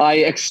 I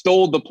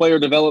extolled the player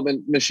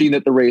development machine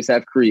that the Rays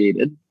have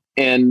created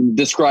and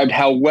described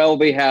how well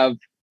they have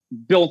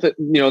built it,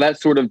 that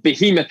sort of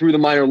behemoth through the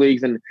minor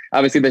leagues, and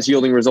obviously that's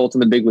yielding results in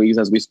the big leagues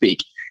as we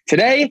speak.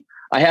 Today,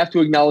 I have to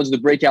acknowledge the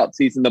breakout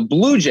season the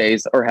Blue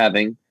Jays are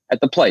having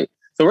at the plate.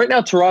 So right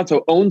now,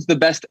 Toronto owns the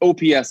best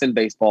OPS in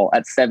baseball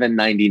at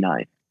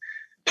 799.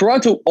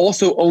 Toronto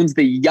also owns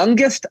the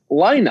youngest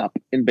lineup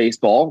in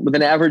baseball with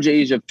an average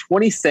age of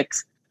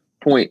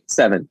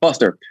 26.7.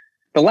 Buster,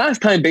 the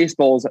last time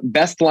baseball's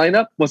best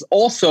lineup was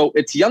also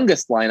its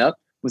youngest lineup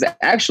was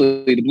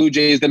actually the Blue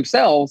Jays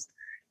themselves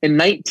in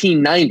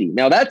 1990.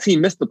 Now, that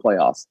team missed the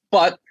playoffs,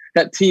 but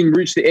that team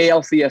reached the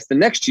ALCS the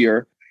next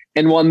year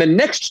and won the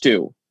next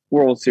two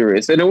World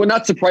Series. And it would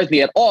not surprise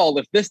me at all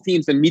if this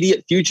team's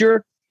immediate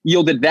future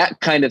yielded that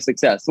kind of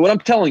success. So what I'm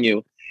telling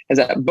you is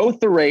that both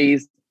the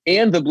Rays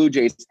and the Blue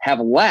Jays have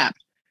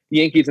lapped the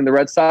Yankees and the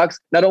Red Sox.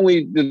 Not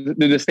only do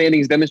the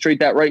standings demonstrate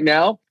that right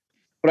now,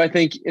 but I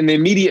think in the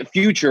immediate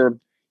future,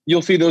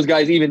 you'll see those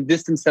guys even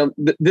distance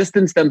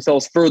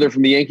themselves further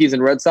from the Yankees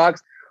and Red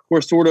Sox, who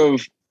are sort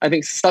of, I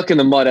think, stuck in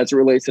the mud as it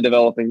relates to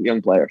developing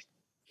young players.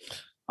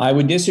 I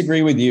would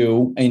disagree with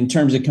you in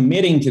terms of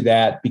committing to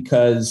that,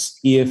 because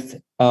if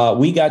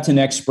we got to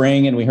next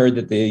spring and we heard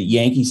that the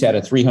Yankees had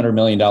a $300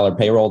 million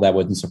payroll, that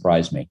wouldn't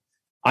surprise me.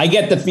 I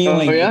get the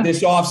feeling that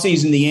this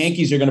offseason, the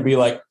Yankees are going to be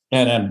like,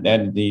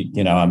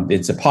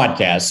 it's a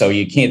podcast, so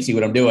you can't see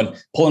what I'm doing,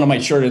 pulling on my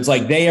shirt. It's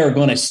like they are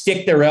going to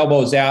stick their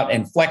elbows out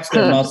and flex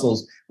their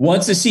muscles.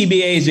 Once the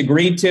CBA is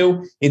agreed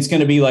to, it's going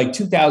to be like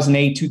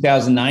 2008,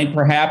 2009,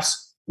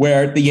 perhaps,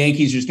 where the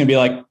Yankees are just going to be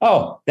like,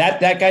 oh,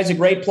 that guy's a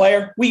great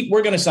player.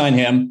 We're going to sign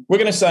him. We're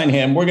going to sign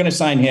him. We're going to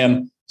sign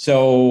him.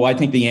 So I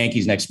think the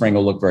Yankees next spring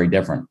will look very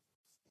different.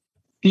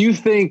 Do you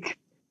think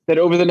that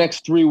over the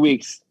next 3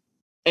 weeks,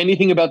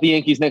 anything about the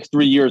Yankees next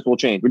 3 years will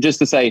change? Or just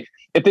to say,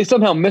 if they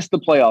somehow miss the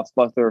playoffs,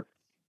 Buster,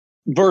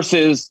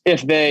 versus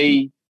if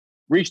they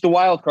reach the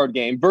wild card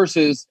game,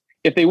 versus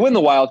if they win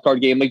the wild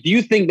card game, like, do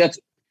you think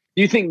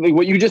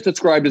what you just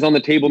described is on the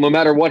table no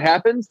matter what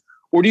happens?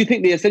 Or do you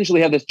think they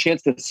essentially have this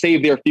chance to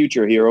save their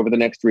future here over the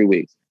next 3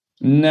 weeks?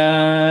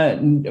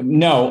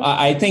 No.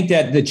 I think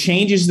that the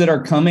changes that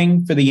are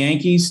coming for the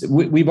Yankees,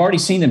 we've already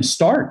seen them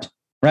start,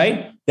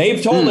 right?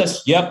 They've told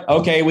us, yep,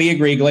 okay, we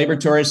agree. Gleyber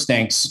Torres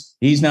stinks.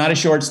 He's not a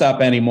shortstop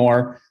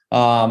anymore.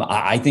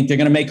 I think they're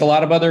going to make a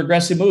lot of other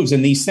aggressive moves.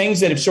 And these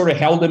things that have sort of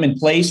held them in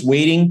place,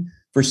 waiting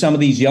for some of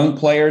these young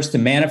players to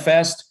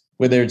manifest,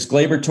 whether it's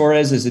Gleyber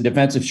Torres as a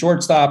defensive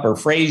shortstop or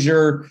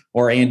Frazier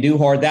or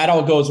Andujar, that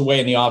all goes away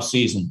in the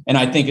offseason. And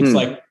I think it's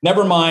like,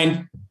 never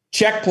mind,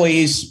 check,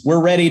 please. We're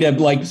ready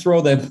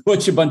to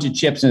push a bunch of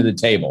chips into the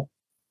table.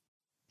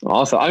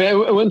 Awesome. I mean,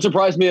 it wouldn't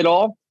surprise me at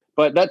all,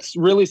 but that's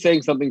really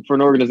saying something for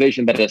an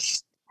organization that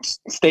has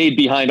stayed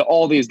behind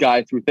all these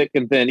guys through thick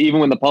and thin, even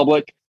when the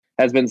public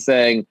has been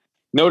saying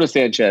no to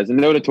Sanchez and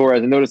no to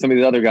Torres and no to some of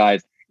these other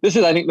guys. This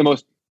is, I think, the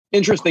most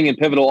interesting and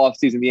pivotal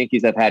offseason the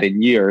Yankees have had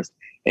in years.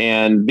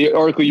 And the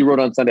article you wrote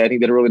on Sunday, I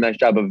think, did a really nice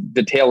job of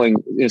detailing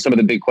some of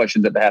the big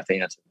questions that they have to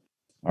answer.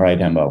 All right,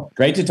 Hembo.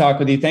 Great to talk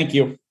with you. Thank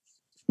you.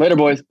 Later,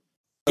 boys.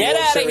 Get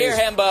out of here,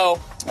 Hembo.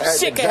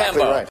 Sick of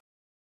Hembo. Right.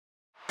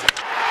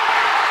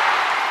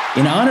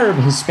 In honor of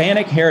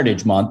Hispanic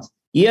Heritage Month,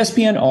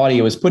 ESPN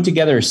Audio has put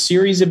together a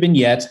series of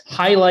vignettes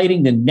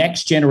highlighting the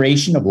next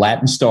generation of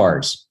Latin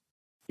stars.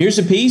 Here's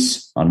a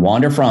piece on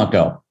Wander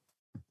Franco.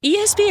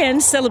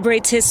 ESPN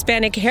celebrates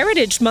Hispanic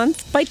Heritage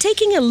Month by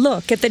taking a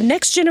look at the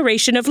next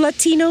generation of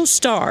Latino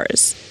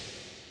stars.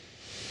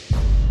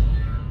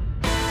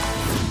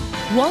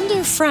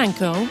 Wander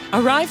Franco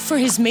arrived for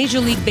his Major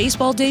League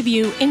Baseball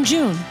debut in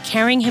June,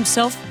 carrying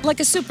himself like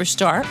a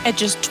superstar at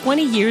just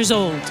 20 years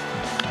old.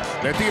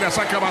 Le tira,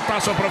 saca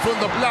batazo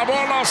profundo, la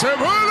bola se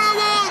va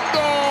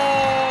elevando.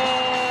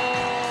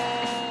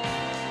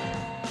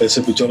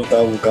 Ese pichón lo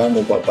estaba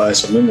buscando para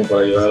eso mismo,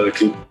 para ayudar al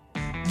equipo.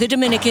 The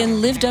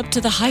Dominican lived up to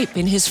the hype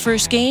in his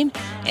first game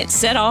and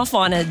set off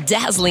on a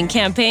dazzling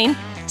campaign,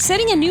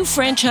 setting a new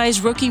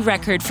franchise rookie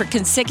record for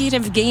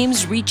consecutive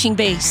games reaching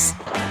base.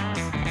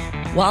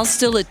 While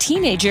still a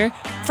teenager,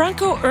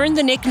 Franco earned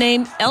the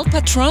nickname El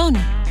Patron,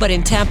 but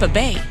in Tampa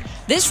Bay,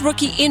 this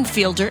rookie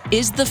infielder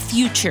is the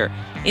future,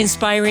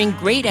 inspiring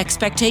great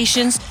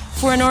expectations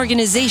for an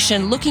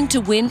organization looking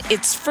to win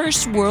its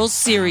first World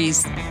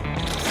Series.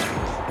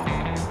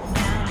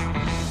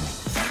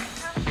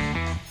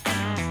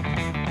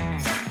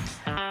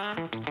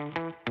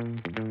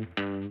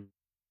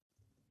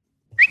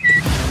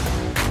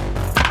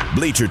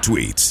 Bleacher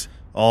Tweets.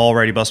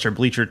 Alrighty, Buster.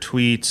 Bleacher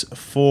Tweets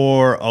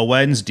for a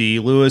Wednesday.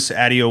 Louis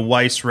Adio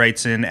Weiss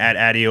writes in at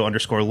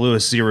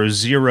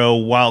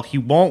Adio_Louis00. While he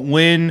won't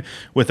win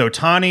with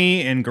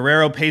Ohtani and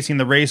Guerrero pacing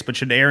the race, but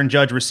should Aaron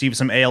Judge receive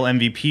some AL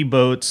MVP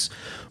votes,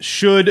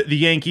 should the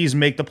Yankees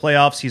make the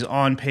playoffs, he's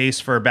on pace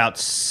for about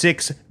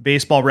 6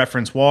 Baseball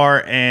Reference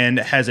WAR and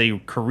has a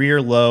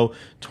career low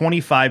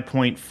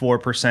 25.4%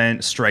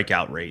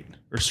 strikeout rate.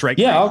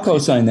 I'll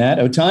co-sign that.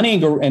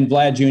 Ohtani and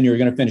Vlad Jr. are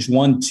going to finish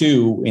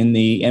 1-2 in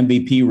the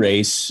MVP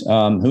race.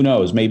 Who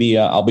knows? Maybe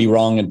I'll be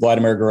wrong and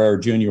Vladimir Guerrero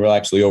Jr. will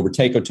actually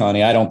overtake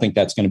Ohtani. I don't think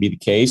that's going to be the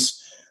case.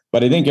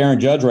 But I think Aaron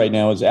Judge right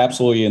now is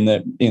absolutely in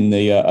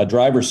the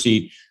driver's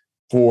seat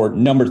for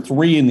number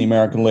 3 in the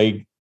American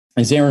League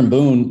as Aaron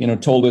Boone,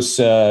 told us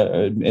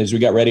as we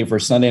got ready for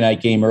a Sunday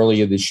night game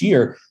earlier this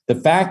year, the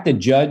fact that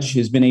Judge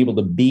has been able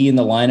to be in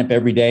the lineup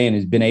every day and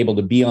has been able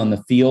to be on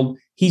the field,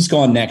 he's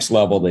gone next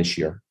level this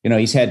year.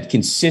 He's had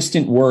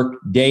consistent work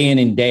day in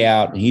and day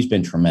out, and he's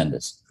been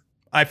tremendous.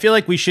 I feel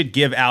like we should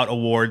give out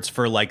awards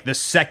for like the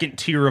second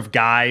tier of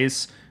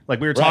guys. Like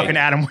we were talking to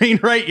Adam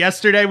Wainwright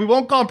yesterday. We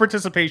won't call them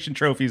participation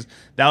trophies.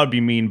 That would be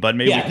mean, but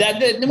maybe.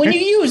 Yeah, when you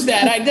use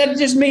that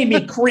just made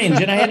me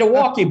cringe, and I had to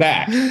walk you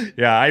back.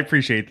 Yeah, I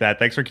appreciate that.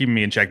 Thanks for keeping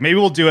me in check. Maybe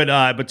we'll do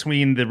it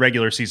between the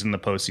regular season and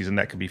the postseason.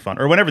 That could be fun.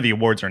 Or whenever the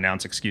awards are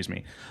announced, excuse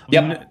me.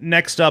 Yep.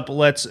 Next up,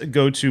 let's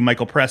go to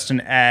Michael Preston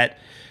at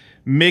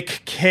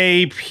Mick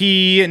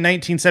KP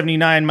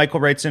 1979. Michael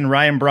writes in,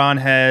 Ryan Braun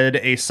had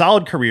a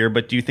solid career,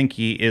 but do you think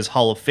he is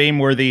Hall of Fame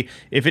worthy?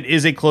 If it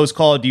is a close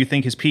call, do you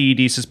think his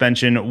PED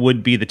suspension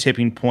would be the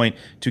tipping point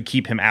to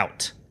keep him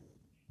out?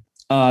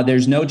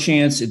 There's no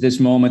chance at this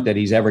moment that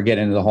he's ever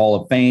getting into the Hall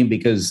of Fame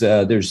because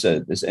there's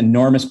this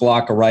enormous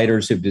block of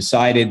writers who've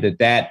decided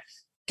that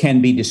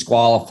can be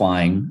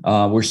disqualifying.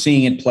 We're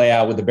seeing it play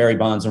out with the Barry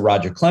Bonds and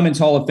Roger Clemens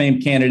Hall of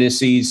Fame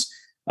candidacies.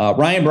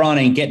 Ryan Braun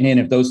ain't getting in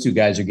if those two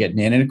guys are getting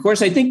in. And of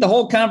course, I think the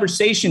whole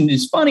conversation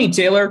is funny,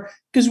 Taylor,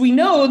 because we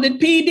know that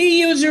PED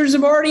users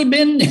have already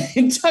been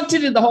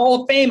inducted into the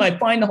Hall of Fame. I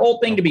find the whole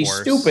thing to be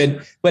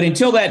stupid. But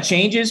until that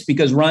changes,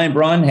 because Ryan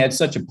Braun had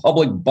such a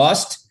public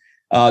bust,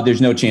 there's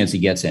no chance he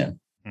gets in.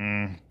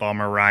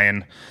 Bummer,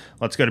 Ryan.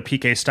 Let's go to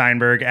PK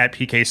Steinberg at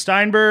PK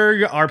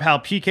Steinberg. Our pal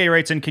PK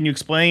writes in, can you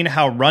explain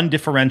how run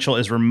differential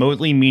is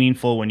remotely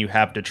meaningful when you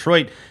have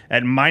Detroit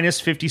at minus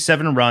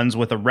 57 runs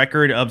with a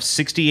record of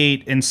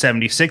 68 and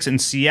 76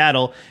 and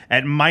Seattle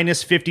at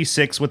minus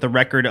 56 with a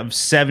record of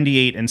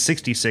 78 and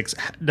 66?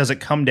 Does it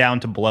come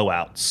down to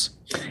blowouts?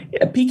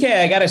 Yeah,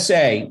 PK, I got to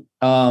say,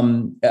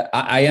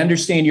 I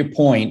understand your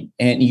point,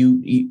 and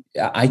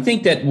I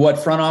think that what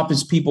front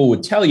office people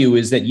would tell you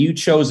is that you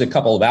chose a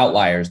couple of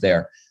outliers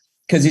there.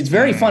 Because it's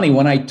very funny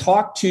when I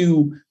talk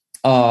to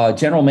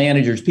general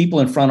managers,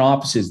 people in front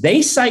offices,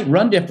 they cite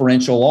run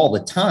differential all the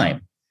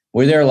time,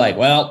 where they're like,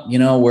 well,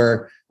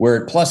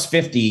 we're at plus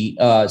 50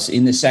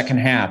 in the second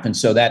half. And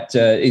so that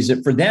is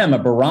for them a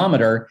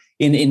barometer,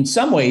 in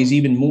some ways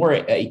even more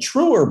a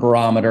truer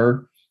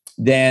barometer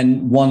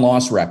than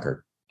one-loss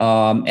record.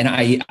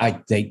 And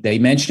they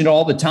mention it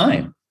all the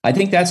time. I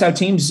think that's how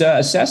teams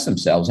assess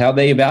themselves, how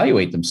they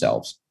evaluate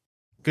themselves.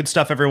 Good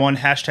stuff, everyone.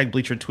 Hashtag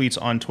Bleacher Tweets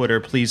on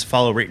Twitter. Please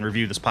follow, rate, and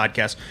review this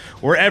podcast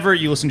wherever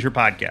you listen to your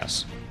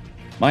podcasts.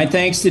 My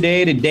thanks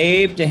today to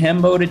Dave, to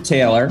Hembo, to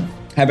Taylor.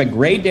 Have a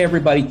great day,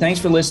 everybody. Thanks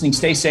for listening.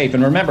 Stay safe.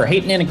 And remember,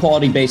 hate and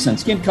inequality based on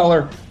skin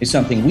color is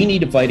something we need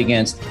to fight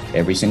against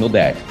every single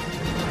day.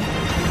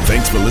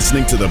 Thanks for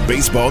listening to the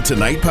Baseball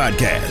Tonight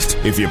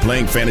podcast. If you're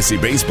playing fantasy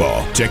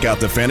baseball, check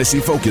out the Fantasy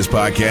Focus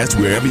podcast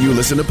wherever you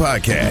listen to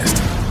podcasts.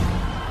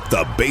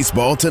 The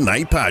Baseball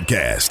Tonight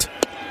podcast.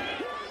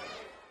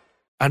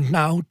 And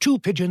now, two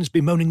pigeons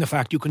bemoaning the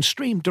fact you can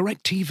stream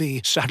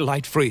DirecTV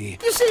satellite-free.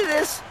 You see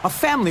this? A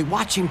family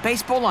watching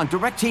baseball on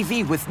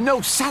DirecTV with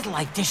no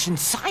satellite dish in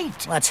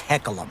sight. Let's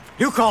heckle them.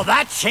 You call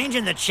that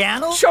changing the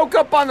channel? Choke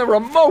up on the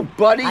remote,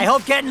 buddy. I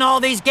hope getting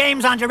all these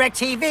games on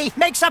DirecTV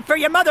makes up for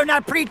your mother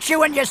not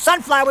pre-chewing your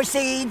sunflower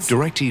seeds.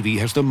 DirecTV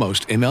has the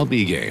most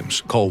MLB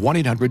games. Call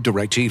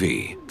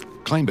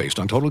 1-800-DirecTV. Claim based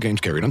on total games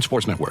carried on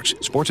sports networks.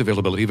 Sports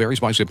availability varies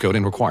by zip code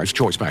and requires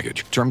choice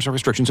package. Terms and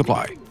restrictions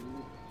apply.